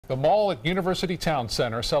The mall at University Town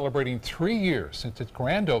Center celebrating 3 years since its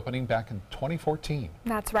grand opening back in 2014.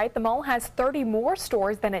 That's right. The mall has 30 more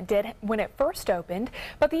stores than it did when it first opened,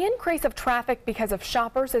 but the increase of traffic because of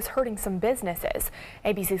shoppers is hurting some businesses.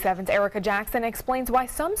 ABC 7's Erica Jackson explains why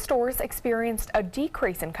some stores experienced a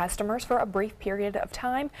decrease in customers for a brief period of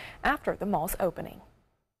time after the mall's opening.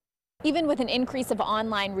 Even with an increase of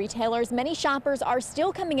online retailers, many shoppers are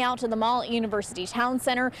still coming out to the mall at University Town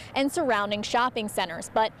Center and surrounding shopping centers.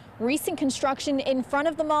 But recent construction in front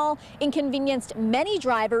of the mall inconvenienced many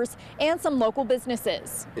drivers and some local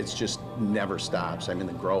businesses. It's just never stops. I mean,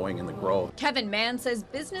 the growing and the growth. Kevin Mann says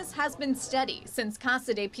business has been steady since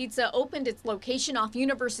Casa de Pizza opened its location off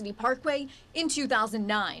University Parkway in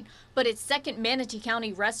 2009. But its second Manatee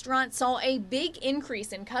County restaurant saw a big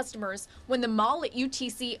increase in customers when the mall at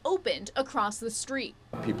UTC opened across the street.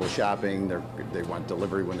 People shopping, they want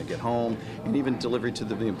delivery when they get home, and even delivery to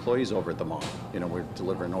the employees over at the mall. You know, we're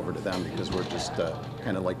delivering over to them because we're just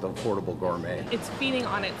kind of like the affordable gourmet. It's feeding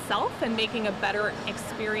on itself and making a better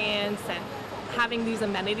experience, and having these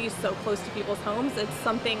amenities so close to people's homes, it's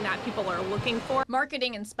something that people are looking for.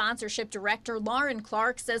 Marketing and sponsorship director Lauren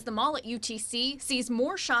Clark says the mall at UTC sees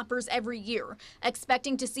more shoppers every year,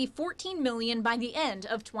 expecting to see 14 million by the end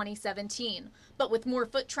of 2017. But with more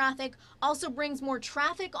foot traffic also brings more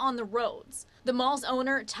traffic on the roads. The mall's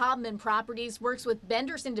owner, Taubman Properties, works with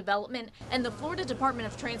Benderson Development and the Florida Department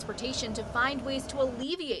of Transportation to find ways to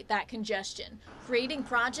alleviate that congestion, creating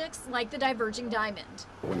projects like the Diverging Diamond.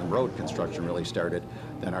 When the road construction really started,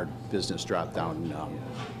 then our business dropped down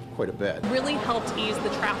quite a bit. Really helped ease the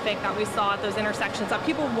traffic that we saw at those intersections that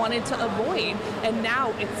people wanted to avoid, and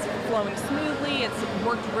now it's flowing smoothly. It's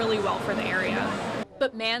worked really well for the area.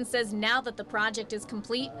 But Mann says now that the project is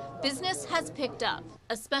complete, business has picked up,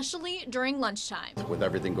 especially during lunchtime. With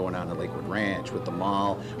everything going on at Lakewood Ranch, with the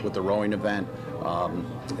mall, with the rowing event,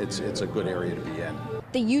 it's a good area to be in.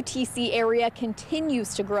 The UTC area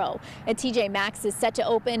continues to grow. A TJ Maxx is set to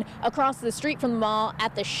open across the street from the mall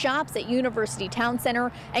at the shops at University Town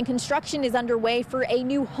Center, and construction is underway for a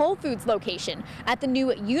new Whole Foods location at the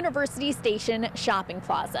new University Station Shopping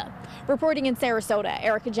Plaza. Reporting in Sarasota,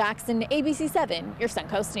 Erica Jackson, ABC 7, your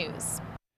Suncoast News.